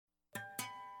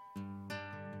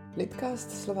Litcast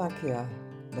Slovakia,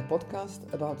 the podcast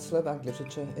about Slovak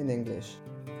literature in English.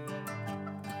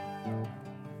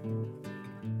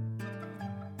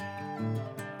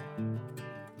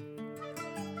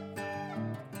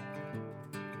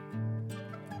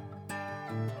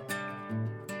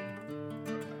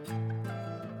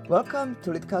 Welcome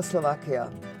to Litcast Slovakia.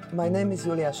 My name is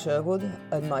Julia Sherwood,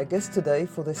 and my guest today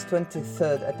for this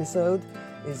 23rd episode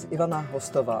is Ivana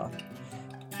Hostová.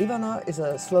 Ivana is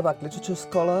a Slovak literature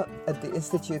scholar at the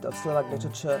Institute of Slovak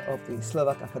Literature of the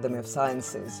Slovak Academy of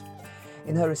Sciences.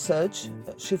 In her research,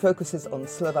 she focuses on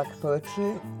Slovak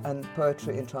poetry and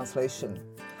poetry in translation.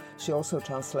 She also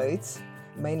translates,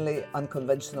 mainly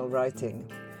unconventional writing.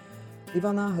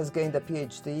 Ivana has gained a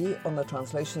PhD on the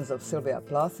translations of Sylvia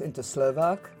Plath into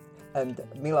Slovak and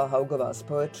Mila Haugová's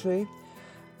poetry,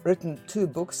 written 2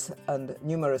 books and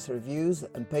numerous reviews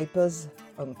and papers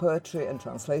on poetry and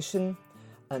translation,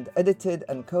 and edited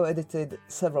and co-edited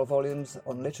several volumes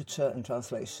on literature and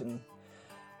translation.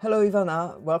 Hello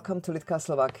Ivana, welcome to Litcast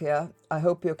Slovakia. I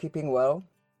hope you're keeping well.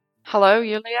 Hello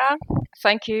Julia,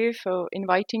 thank you for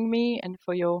inviting me and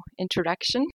for your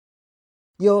introduction.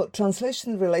 Your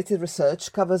translation-related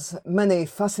research covers many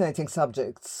fascinating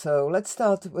subjects, so let's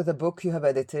start with a book you have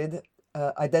edited,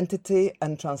 Identity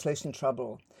and Translation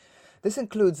Trouble. This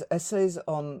includes essays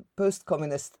on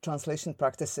post-communist translation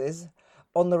practices,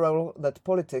 on the role that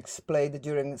politics played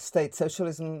during state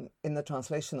socialism in the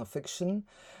translation of fiction,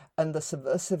 and the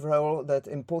subversive role that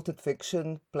imported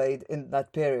fiction played in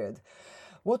that period.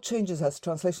 What changes has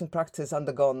translation practice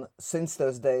undergone since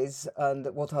those days,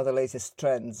 and what are the latest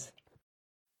trends?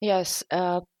 Yes,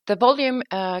 the volume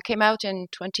came out in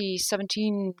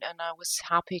 2017, and I was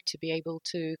happy to be able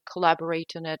to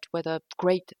collaborate on it with a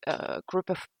great group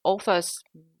of authors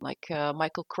like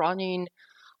Michael Cronin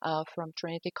from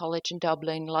Trinity College in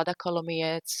Dublin, Lada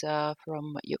Kolomiec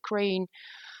from Ukraine,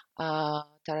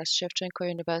 Taras Shevchenko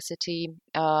University,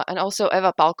 and also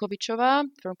Eva Palkovičová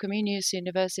from Comenius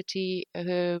University,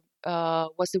 who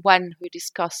was the one who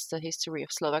discussed the history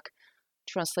of Slovak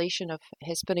translation of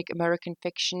Hispanic American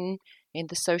fiction in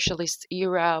the socialist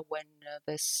era, when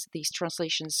these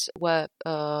translations were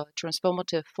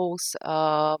transformative force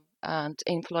and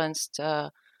influenced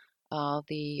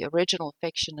the original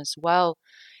fiction as well,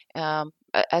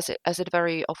 as it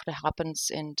very often happens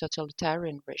in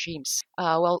totalitarian regimes.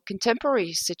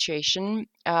 Contemporary situation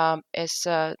is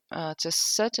to a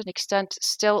certain extent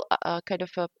still kind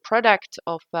of a product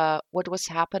of what was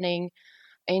happening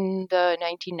in the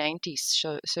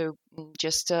 1990s. So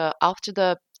just after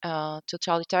the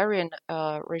totalitarian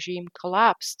regime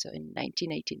collapsed in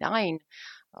 1989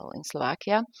 in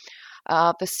Slovakia,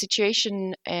 the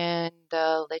situation in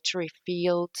the literary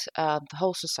field, the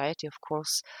whole society, of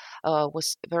course,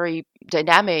 was very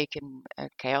dynamic and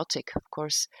chaotic, of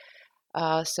course.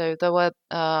 So there were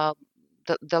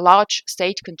the large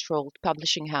state-controlled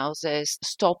publishing houses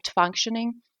stopped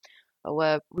functioning,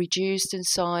 were reduced in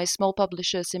size, small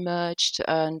publishers emerged,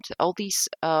 and all these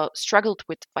struggled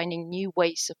with finding new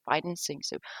ways of financing.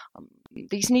 So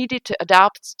these needed to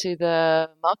adapt to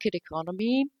the market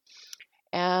economy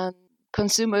and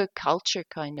consumer culture,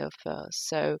 kind of.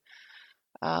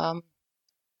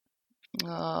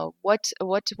 What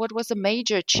was a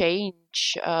major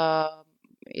change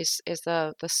is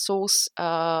the source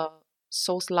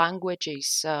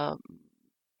languages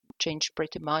changed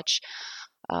pretty much.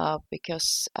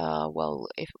 Because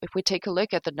if we take a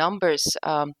look at the numbers,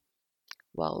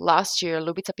 last year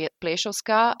Lubica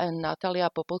Pliešovská and Natalia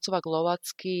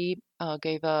Popolcová-Glovatsky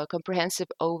gave a comprehensive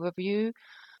overview,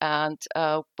 and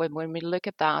when we look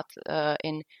at that,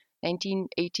 in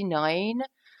 1989,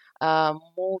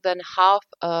 more than half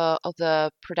of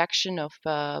the production of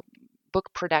book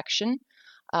production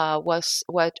was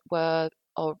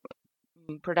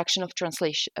production of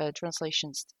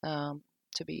translations.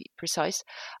 To be precise,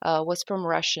 was from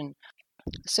Russian.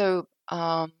 So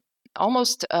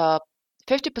almost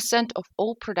 50% of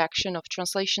all production of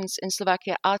translations in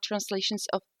Slovakia are translations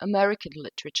of American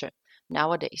literature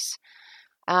nowadays.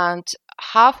 And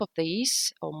half of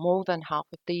these, or more than half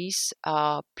of these,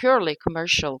 are purely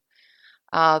commercial.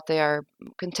 They are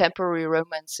contemporary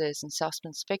romances and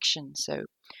suspense fiction. So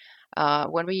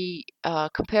when we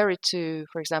compare it to,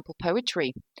 for example,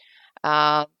 poetry,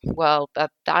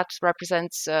 that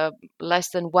represents less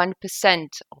than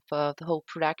 1% of the whole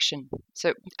production.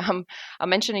 So I'm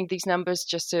mentioning these numbers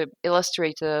just to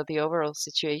illustrate the overall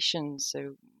situation,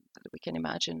 so that we can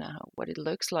imagine what it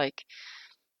looks like.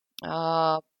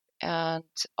 And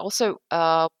also,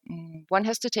 one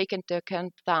has to take into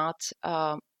account that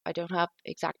I don't have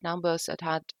exact numbers at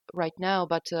hand right now,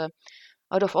 but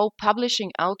out of all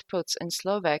publishing outputs in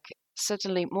Slovak,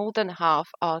 certainly more than half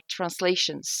are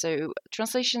translations. So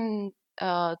translation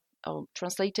or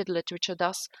translated literature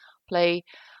does play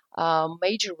a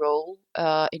major role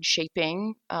in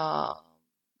shaping our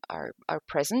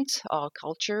present, our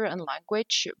culture and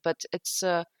language, but it's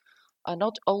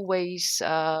not always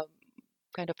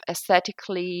kind of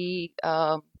aesthetically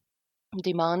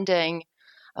demanding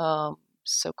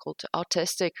so-called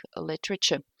artistic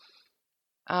literature.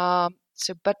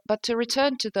 But to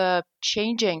return to the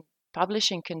changing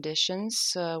publishing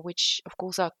conditions, which of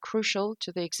course are crucial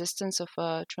to the existence of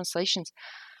translations,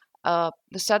 the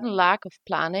sudden lack of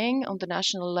planning on the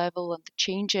national level and the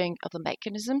changing of the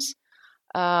mechanisms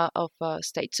of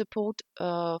state support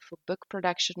for book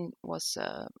production was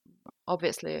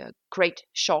obviously a great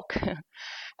shock.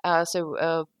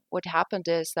 So what happened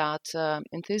is that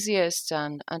enthusiasts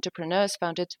and entrepreneurs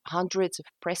founded hundreds of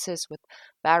presses with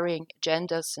varying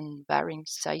agendas and varying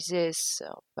sizes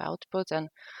of output. And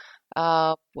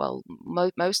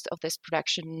most of this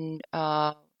production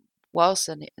was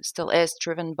and it still is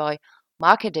driven by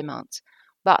market demands.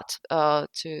 But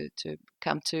to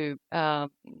come to the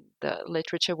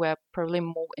literature we're probably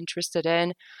more interested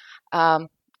in,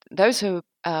 those who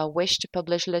wish to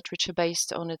publish literature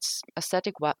based on its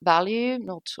aesthetic value,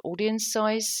 not audience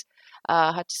size,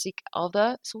 had to seek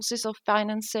other sources of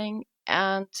financing.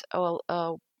 And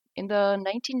in the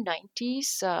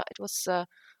 1990s, it was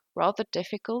rather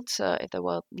difficult if there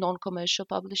were non-commercial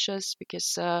publishers,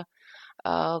 because the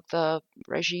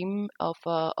regime of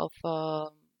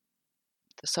the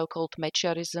so-called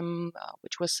Mečiarism,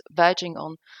 which was verging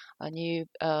on a new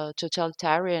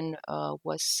totalitarian,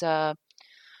 was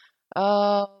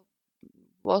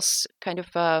kind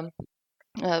of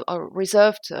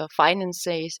reserved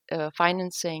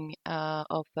financing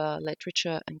of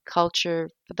literature and culture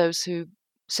for those who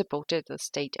supported the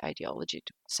state ideology,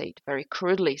 to say it very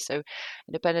crudely. So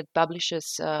independent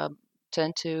publishers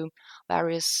turned to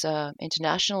various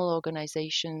international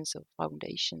organizations or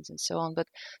foundations and so on. But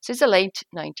since the late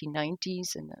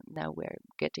 1990s, and now we're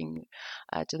getting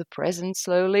to the present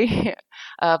slowly,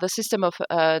 the system of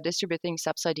distributing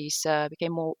subsidies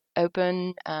became more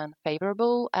open and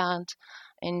favorable. And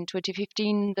in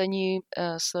 2015, the new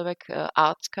Slovak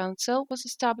Arts Council was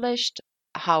established.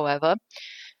 However,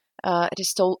 it is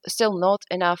still not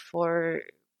enough for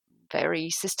very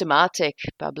systematic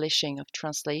publishing of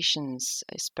translations,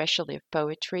 especially of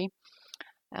poetry,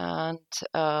 and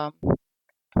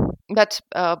but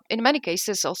in many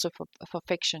cases also for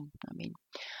fiction. I mean,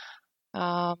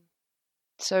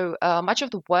 so much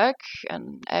of the work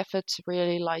and effort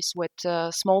really lies with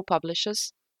small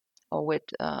publishers or with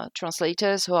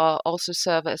translators who also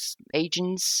serve as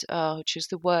agents who choose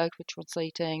the work for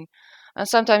translating, and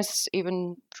sometimes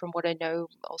even, from what I know,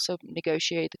 also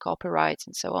negotiate the copyrights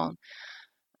and so on.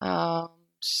 But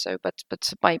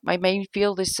my main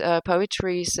field is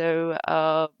poetry, so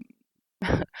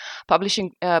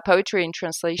publishing poetry in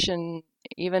translation,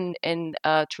 even in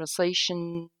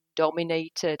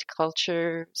translation-dominated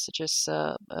culture such as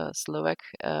Slovak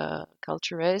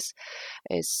culture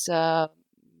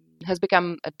has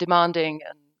become a demanding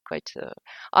and quite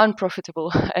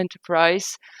unprofitable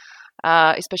enterprise,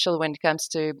 especially when it comes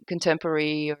to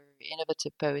contemporary or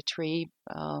innovative poetry.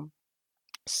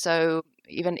 So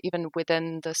even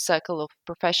within the circle of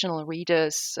professional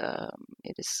readers,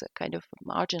 it is a kind of a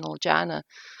marginal genre.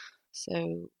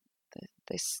 So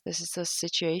this is the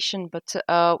situation. But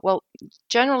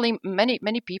generally,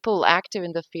 many people active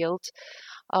in the field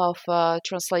of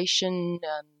translation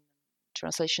and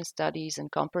translation studies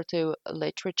and comparative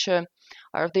literature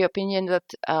are of the opinion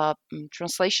that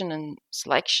translation and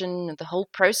selection and the whole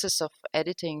process of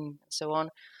editing and so on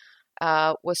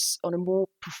was on a more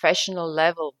professional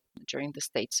level during the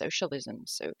state socialism.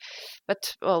 So,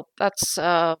 but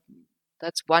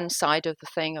that's one side of the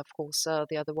thing. Of course,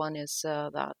 the other one is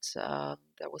that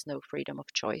there was no freedom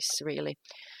of choice, really.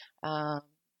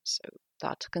 So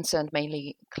that concerned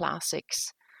mainly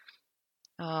classics.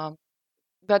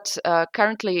 But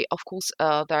currently, of course,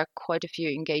 there are quite a few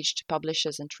engaged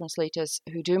publishers and translators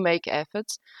who do make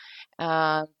efforts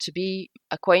to be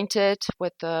acquainted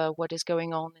with what is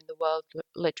going on in the world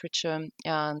literature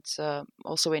and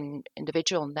also in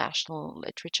individual national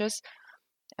literatures.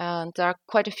 And there are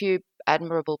quite a few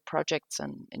admirable projects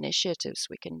and initiatives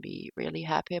we can be really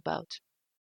happy about.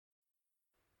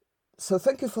 So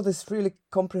thank you for this really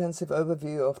comprehensive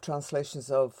overview of translations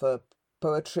of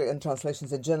poetry and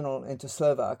translations in general into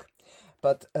Slovak.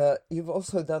 But you've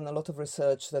also done a lot of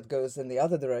research that goes in the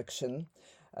other direction.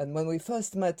 And when we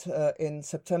first met in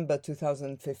September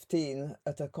 2015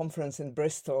 at a conference in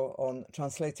Bristol on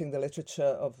translating the literature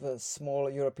of the small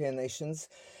European nations,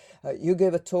 You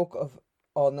gave a talk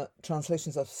on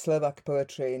translations of Slovak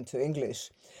poetry into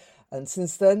English. And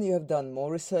since then, you have done more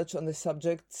research on this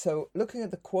subject. So, looking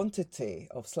at the quantity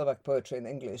of Slovak poetry in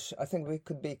English, I think we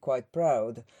could be quite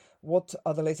proud. What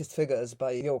are the latest figures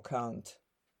by your count?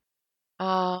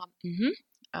 Mhm.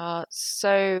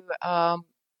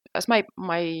 As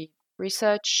my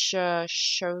research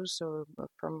shows, or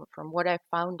from what I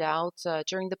found out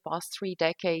during the past 3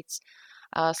 decades,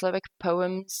 Slovak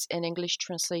poems in English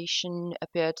translation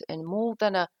appeared in more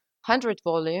than 100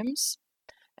 volumes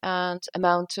and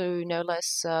amount to no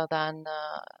less than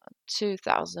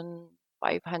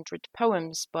 2,500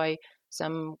 poems by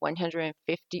some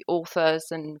 150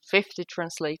 authors and 50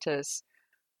 translators.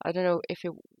 I don't know if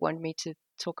you want me to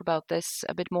talk about this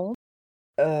a bit more.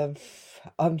 Uh,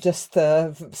 I'm just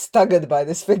staggered by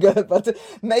this figure, but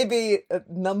maybe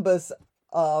numbers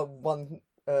are one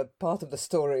part of the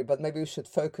story, but maybe we should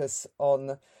focus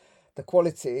on the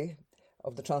quality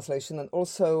of the translation. And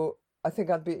also, I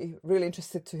think I'd be really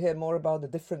interested to hear more about the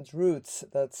different routes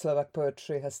that Slovak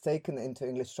poetry has taken into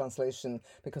English translation,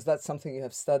 because that's something you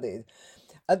have studied.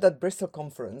 At that Bristol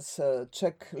conference,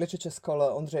 Czech literature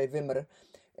scholar Ondřej Vimr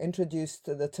introduced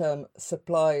the term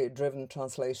supply driven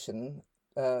translation,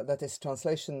 that is,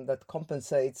 translation that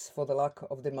compensates for the lack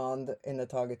of demand in a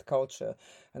target culture.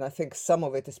 And I think some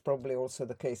of it is probably also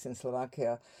the case in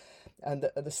Slovakia. And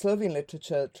the Slovene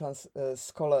literature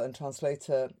scholar and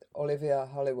translator Olivia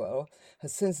Halliwell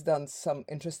has since done some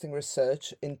interesting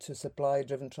research into supply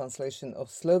driven translation of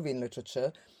Slovene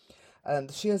literature.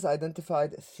 And she has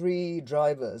identified three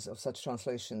drivers of such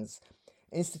translations: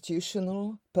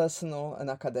 institutional, personal, and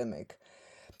academic.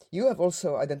 You have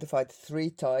also identified three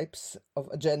types of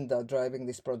agenda driving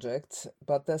these projects,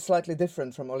 but they're slightly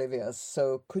different from Olivia's.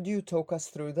 So could you talk us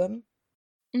through them?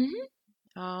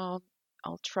 hmm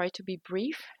I'll try to be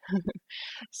brief.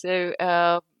 So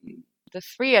the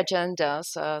three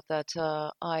agendas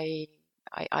that I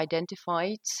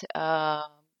identified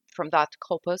from that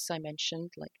corpus I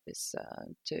mentioned, like this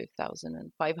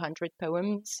 2,500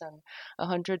 poems and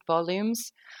 100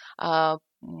 volumes,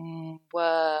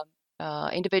 were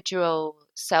individual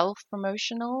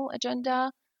self-promotional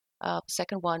agenda.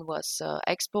 Second one was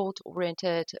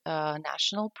export-oriented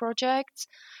national projects,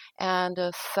 and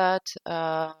the third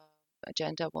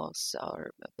agenda was, or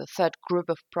the third group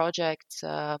of projects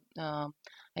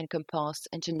encompassed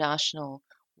international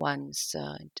ones,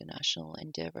 international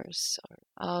endeavors.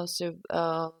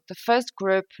 The first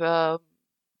group are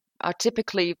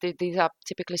typically these are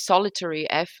typically solitary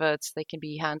efforts. They can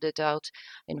be handed out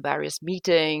in various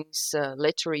meetings,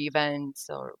 literary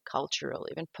events, or cultural,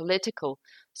 even political,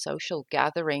 social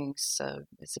gatherings.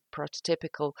 It's a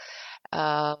prototypical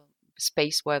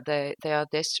space where they are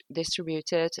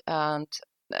distributed, and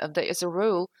there is a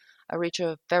rule reach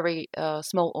a very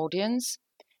small audience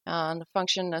and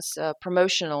function as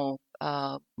promotional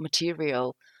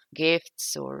material,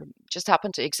 gifts, or just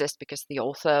happen to exist because the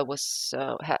author was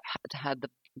had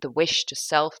the wish to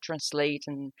self-translate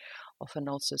and often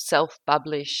also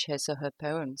self-publish his or her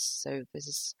poems. So this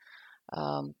is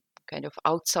kind of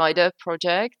outsider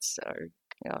projects, or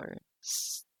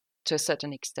to a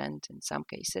certain extent in some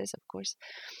cases, of course.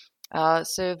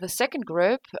 So the second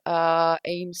group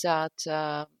aims at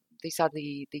these are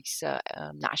these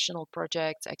national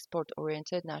projects,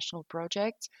 export-oriented national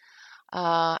projects,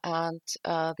 and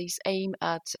these aim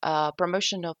at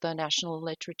promotion of the national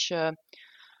literature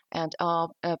and are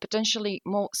potentially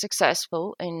more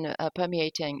successful in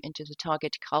permeating into the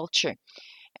target culture,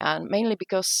 and mainly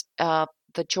because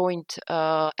the joint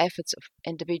efforts of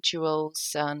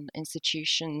individuals and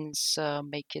institutions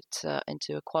make it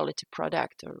into a quality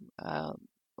product,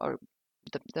 or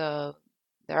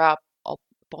there are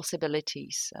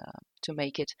possibilities to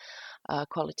make it a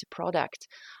quality product.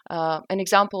 An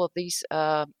example of these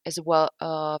is a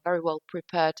very well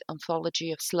prepared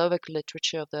anthology of Slovak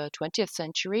literature of the 20th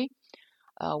century,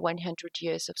 100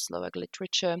 years of Slovak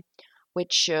literature,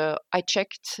 which I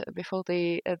checked before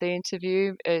the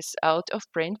interview is out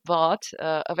of print, but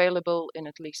available in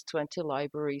at least 20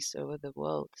 libraries over the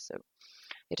world, so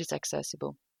it is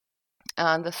accessible.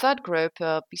 And the third group,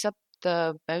 these are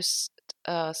the most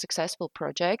successful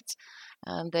projects,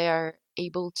 and they are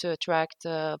able to attract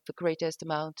the greatest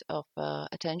amount of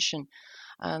attention.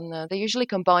 And they usually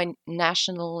combine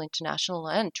national, international,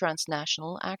 and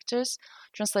transnational actors,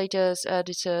 translators,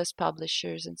 editors,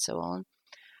 publishers, and so on.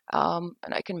 And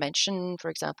I can mention,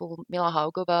 for example, Mila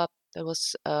Haugova,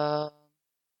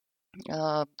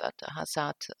 that has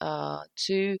had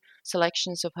two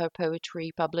selections of her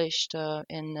poetry published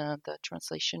in the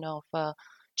translation of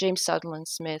James Sutherland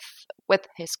Smith with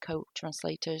his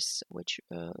co-translators, which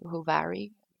who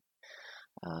vary.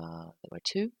 There were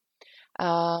two.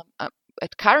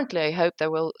 Currently, I hope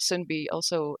there will soon be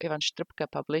also Ivan Štrbka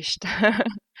published.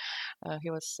 He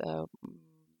was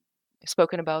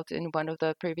spoken about in one of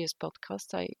the previous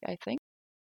podcasts, I think.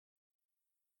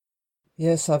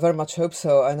 Yes, I very much hope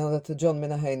so. I know that John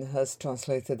Minahan has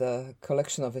translated a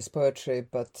collection of his poetry,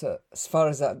 but as far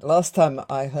as that, last time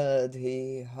I heard,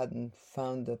 he hadn't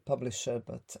found a publisher,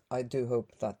 but I do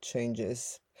hope that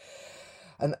changes.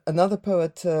 And another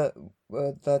poet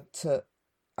that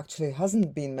actually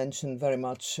hasn't been mentioned very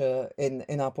much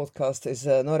in our podcast is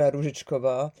Nora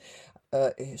Ružičková.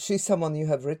 She's someone you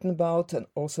have written about and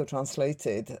also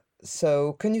translated.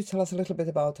 So can you tell us a little bit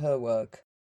about her work?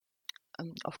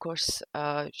 Of course,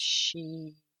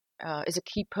 she is a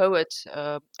key poet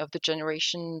of the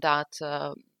generation that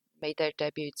made their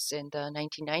debuts in the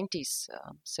 1990s.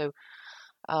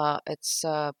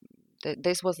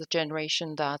 This was the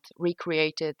generation that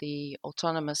recreated the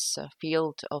autonomous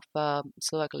field of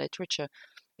Slovak literature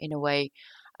in a way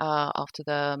after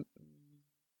the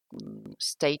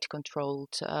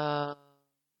state-controlled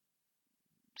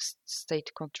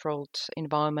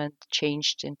environment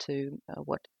changed into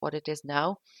what it is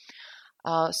now.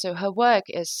 So her work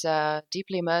is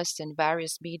deeply immersed in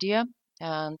various media,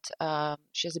 and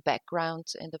she has a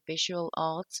background in the visual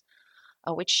arts,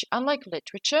 which, unlike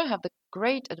literature, have the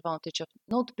great advantage of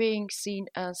not being seen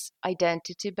as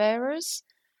identity bearers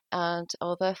and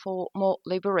are therefore more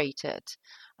liberated.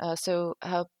 So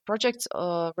her projects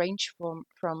range from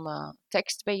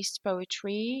text-based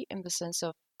poetry in the sense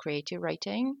of creative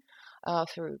writing,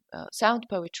 through sound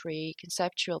poetry,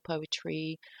 conceptual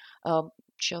poetry.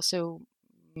 She also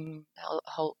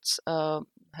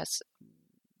has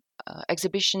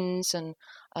exhibitions and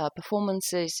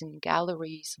performances in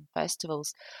galleries and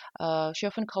festivals. She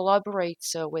often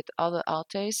collaborates with other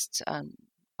artists and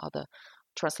other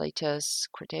translators,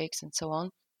 critics, and so on.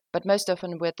 But most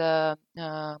often with Mariana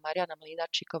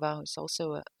Mlynarčíková, who's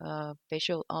also a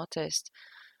visual artist.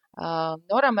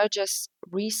 Nora merges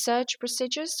research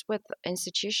procedures with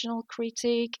institutional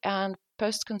critique and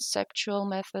post-conceptual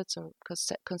methods or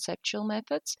conceptual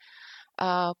methods,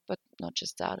 but not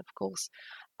just that, of course.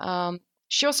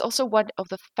 She was also one of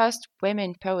the first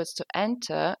women poets to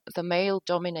enter the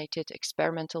male-dominated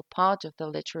experimental part of the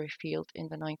literary field in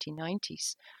the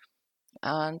 1990s.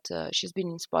 And she's been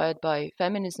inspired by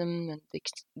feminism and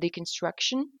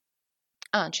deconstruction.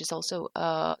 And she's also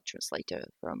a translator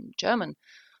from German.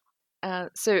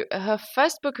 So her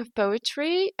first book of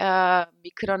poetry,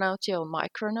 Mikronauti or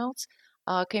Micronauts,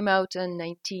 came out in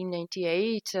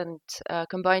 1998 and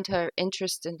combined her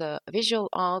interest in the visual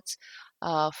arts,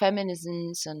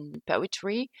 feminisms, and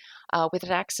poetry with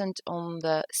an accent on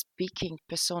the speaking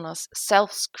persona's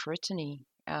self-scrutiny.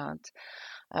 And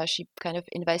she kind of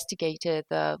investigated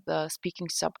the speaking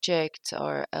subject,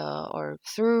 or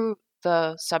through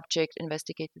the subject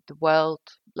investigated the world,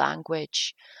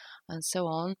 language, and so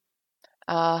on.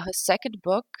 Her second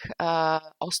book,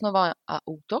 Osnova a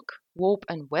útok, Warp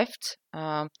and Weft,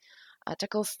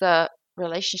 tackles the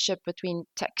relationship between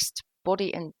text,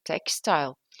 body, and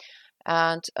textile.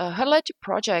 And her later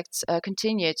projects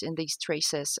continued in these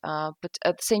traces, but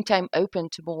at the same time open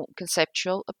to more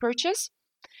conceptual approaches,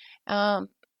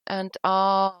 and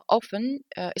are often,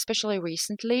 especially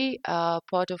recently,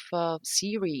 part of a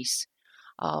series.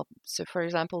 So, for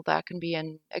example, that can be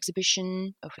an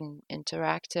exhibition, often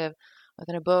interactive,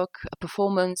 within a book, a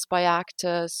performance by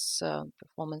actors.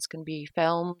 Performance can be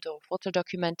filmed or photo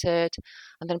documented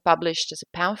and then published as a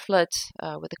pamphlet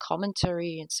with a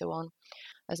commentary and so on.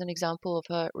 As an example of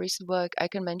her recent work, I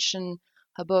can mention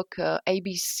her book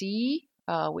ABC,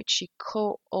 which she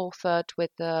co-authored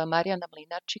with Mariana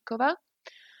Mlynarčíková.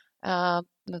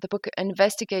 The book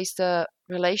investigates the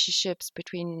relationships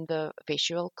between the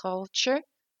visual culture,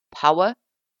 power,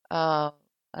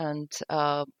 and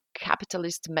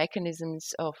capitalist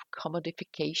mechanisms of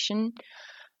commodification.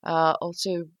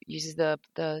 Also uses the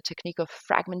technique of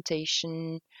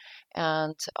fragmentation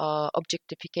and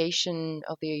objectification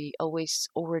of the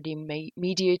already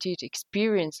mediated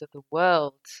experience of the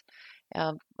world.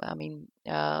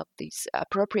 These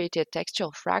appropriated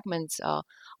textual fragments are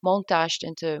montaged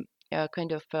into a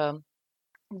kind of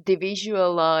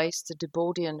devisualized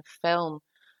Debaudian film.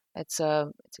 It's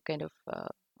a kind of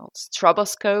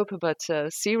stroboscope, but a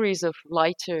series of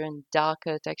lighter and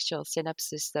darker textual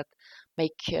synapses that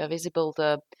make visible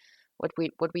what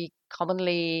we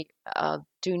commonly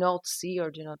do not see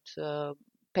or do not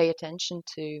pay attention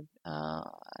to.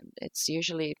 It's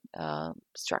usually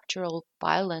structural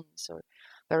violence, or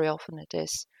very often it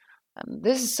is.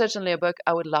 This is certainly a book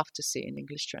I would love to see in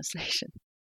English translation.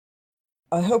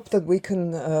 I hope that we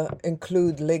can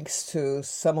include links to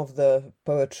some of the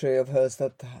poetry of hers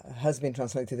that has been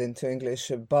translated into English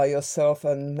by yourself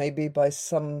and maybe by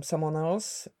someone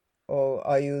else. Or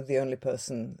are you the only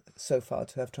person so far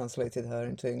to have translated her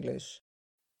into English?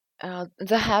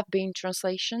 There have been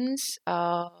translations.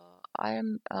 I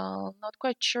am not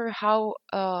quite sure how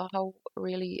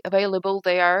really available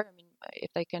they are. I mean,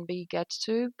 if they can be get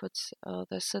to, but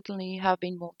there certainly have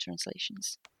been more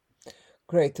translations.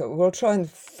 Great. We'll try and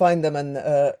find them and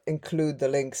include the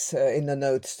links in the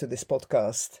notes to this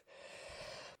podcast.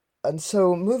 And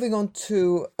so, moving on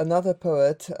to another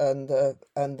poet and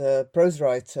a prose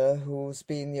writer who's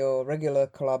been your regular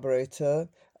collaborator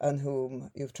and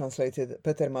whom you've translated,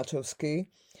 Peter Maczowski.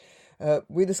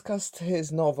 We discussed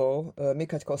his novel,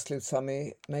 Mikać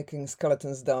Kostlivcami, Making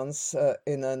Skeletons Dance,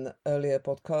 in an earlier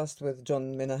podcast with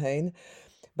John Minahane,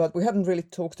 but we haven't really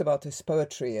talked about his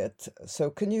poetry yet. So,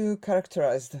 can you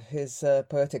characterize his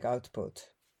poetic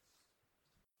output?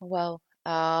 Well,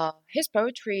 his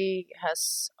poetry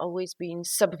has always been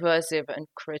subversive and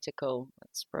critical.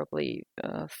 That's probably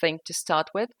a thing to start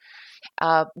with,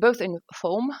 both in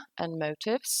form and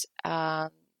motives.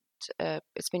 And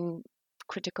it's been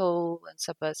critical and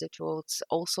subversive towards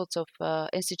all sorts of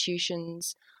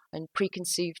institutions and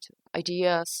preconceived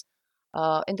ideas.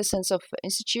 In the sense of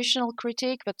institutional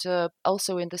critique, but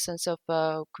also in the sense of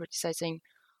criticizing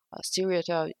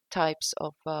stereotypes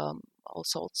of all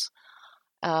sorts.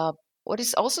 Uh, what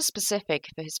is also specific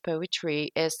for his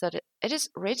poetry is that it is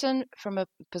written from a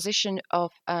position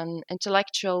of an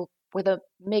intellectual with a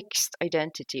mixed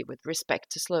identity with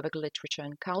respect to Slovak literature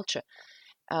and culture.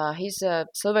 He's a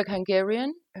Slovak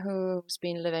Hungarian who's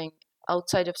been living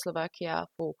outside of Slovakia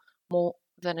for more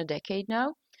than a decade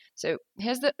now. So he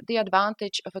has the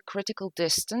advantage of a critical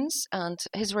distance, and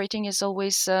his writing is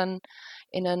always in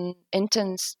an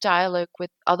intense dialogue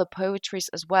with other poetries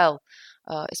as well,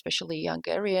 especially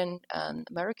Hungarian and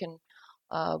American.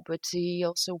 But he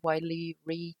also widely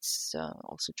reads,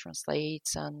 also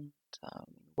translates, and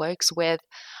works with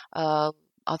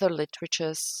other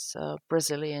literatures,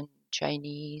 Brazilian,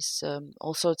 Chinese,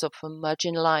 all sorts of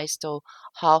marginalized or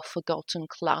half forgotten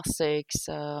classics,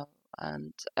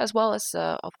 and as well as,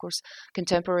 of course,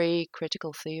 contemporary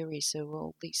critical theory. So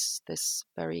all this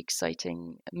very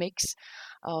exciting mix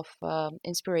of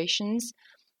inspirations.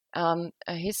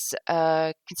 His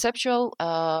conceptual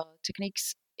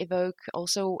techniques evoke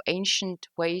also ancient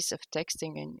ways of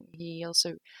texting, and he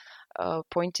also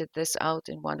pointed this out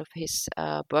in one of his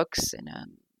books in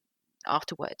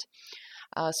afterward.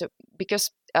 So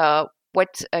because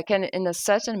what can in a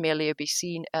certain milieu be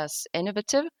seen as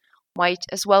innovative might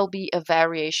as well be a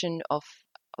variation of,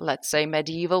 let's say,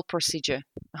 medieval procedure.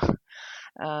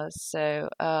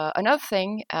 Another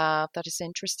thing that is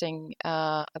interesting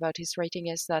about his writing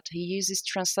is that he uses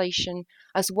translation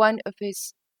as one of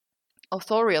his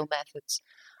authorial methods.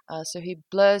 So he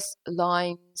blurs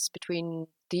lines between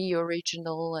the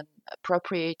original and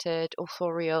appropriated,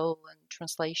 authorial and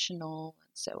translational,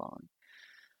 and so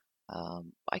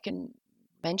on. I can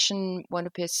mention one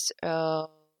of his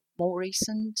more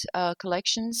recent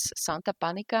collections, Santa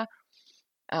Panica,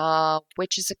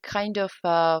 which is a kind of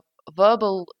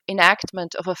verbal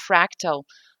enactment of a fractal,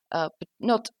 but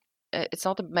not. It's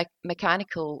not a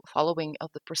mechanical following of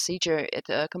the procedure. It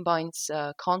combines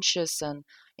conscious and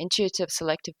intuitive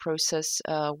selective process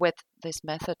with this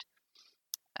method.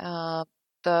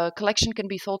 The collection can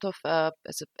be thought of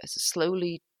as a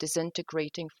slowly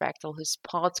disintegrating fractal whose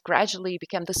parts gradually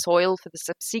become the soil for the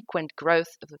subsequent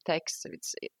growth of the text. So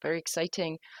it's very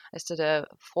exciting as to the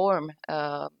form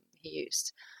he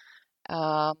used.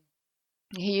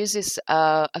 He uses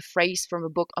a phrase from a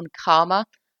book on karma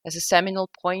as a seminal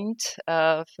point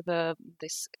for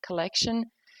this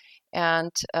collection.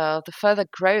 And the further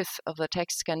growth of the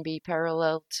text can be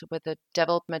paralleled with the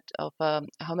development of a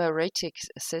homoerotic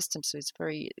system. So it's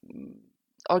very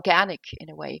organic in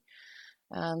a way.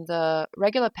 And the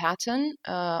regular pattern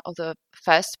of the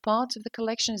first part of the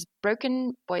collection is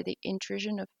broken by the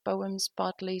intrusion of poems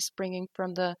partly springing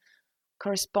from the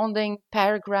corresponding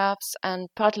paragraphs and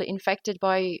partly infected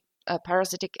by a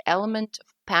parasitic element of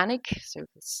panic. So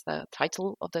it's the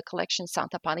title of the collection,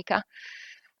 Santa Panica.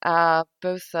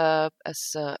 Both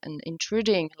as an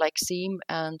intruding lexeme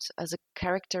and as a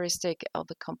characteristic of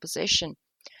the composition.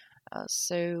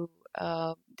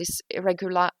 This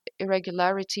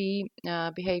irregularity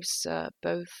behaves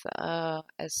both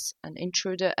as an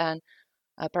intruder and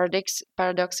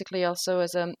paradoxically also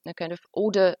as a kind of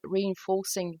order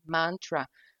reinforcing mantra.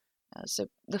 So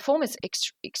the form is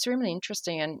extremely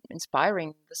interesting and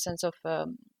inspiring, the sense of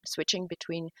switching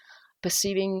between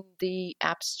perceiving the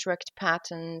abstract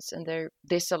patterns and their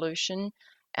dissolution,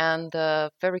 and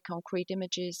very concrete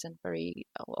images and very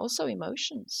also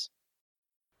emotions.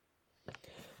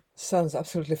 Sounds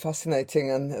absolutely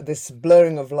fascinating, and this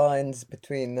blurring of lines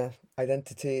between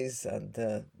identities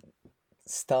and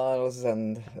styles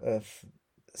and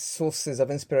sources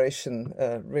of inspiration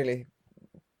really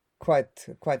quite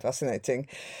fascinating.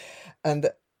 And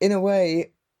in a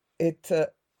way, it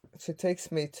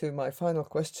takes me to my final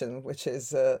question, which is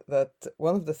that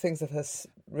one of the things that has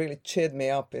really cheered me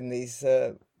up in these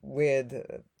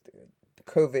weird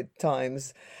COVID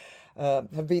times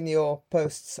have been your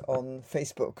posts on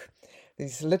Facebook.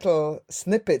 These little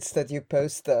snippets that you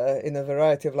post there in a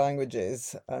variety of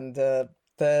languages, and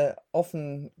they're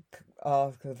often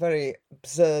are very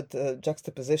absurd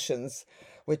juxtapositions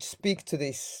which speak to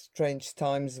these strange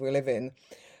times we live in,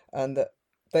 and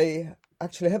they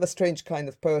actually have a strange kind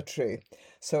of poetry.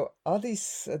 So are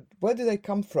these, where do they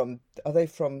come from? Are they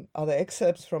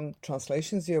excerpts from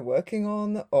translations you're working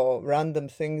on, or random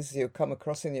things you come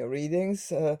across in your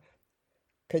readings?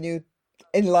 Can you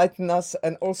enlighten us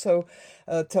and also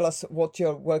tell us what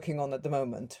you're working on at the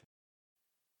moment?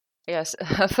 Yes,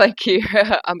 thank you.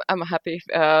 I'm happy.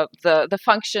 The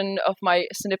function of my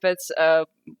snippets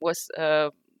was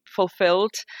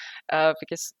fulfilled,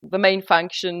 because the main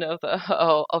function of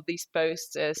of these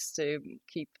posts is to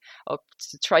keep or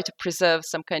to try to preserve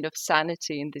some kind of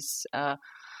sanity in this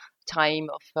time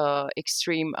of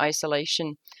extreme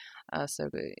isolation. So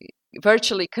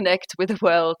virtually connect with the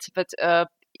world. But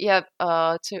yeah,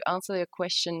 to answer your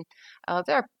question,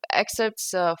 there are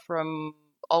excerpts from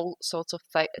all sorts of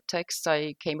texts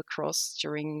I came across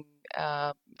during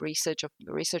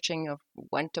researching of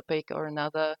one topic or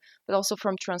another, but also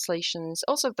from translations.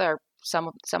 Also, there are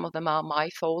some of them are my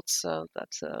thoughts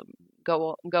that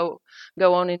go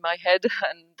on in my head,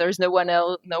 and there's no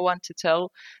one to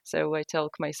tell. So I tell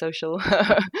my social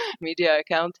media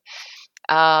account.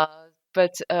 Uh,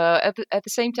 but at the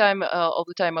same time, all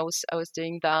the time I was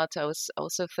doing that, I was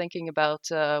also thinking about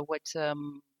what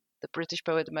the British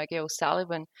poet Maggie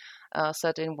O'Sullivan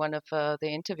said in one of the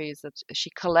interviews, that she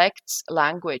collects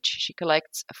language, she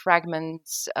collects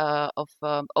fragments of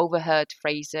overheard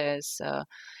phrases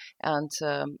and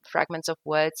fragments of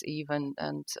words even.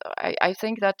 And I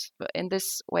think that in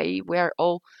this way we're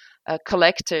all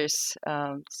collectors.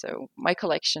 So my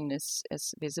collection is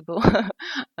visible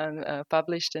and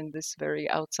published in this very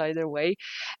outsider way.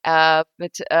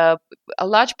 But a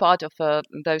large part of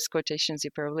those quotations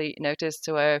you probably noticed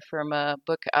were from a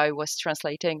book I was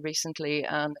translating recently,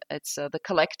 and it's The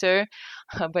Collector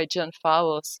by John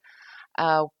Fowles,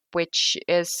 which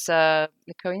is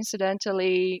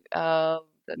coincidentally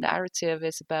the narrative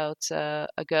is about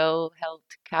a girl held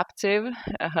captive.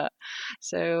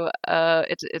 So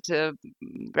it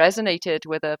resonated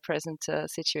with the present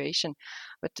situation.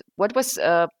 But what was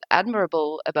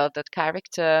admirable about that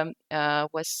character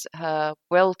was her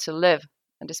will to live.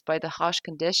 And despite the harsh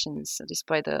conditions,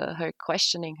 despite her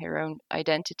questioning her own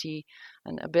identity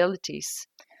and abilities.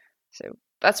 So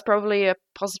that's probably a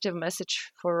positive message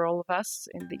for all of us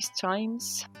in these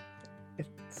times. It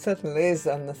certainly is,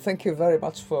 and thank you very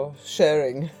much for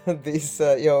sharing these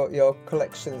your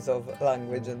collections of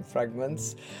language and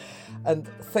fragments. And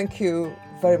thank you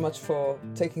very much for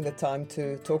taking the time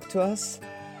to talk to us.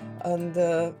 And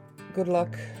good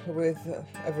luck with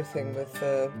everything,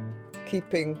 with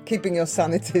keeping your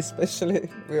sanity, especially.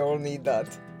 We all need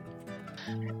that.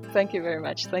 Thank you very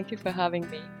much. Thank you for having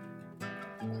me.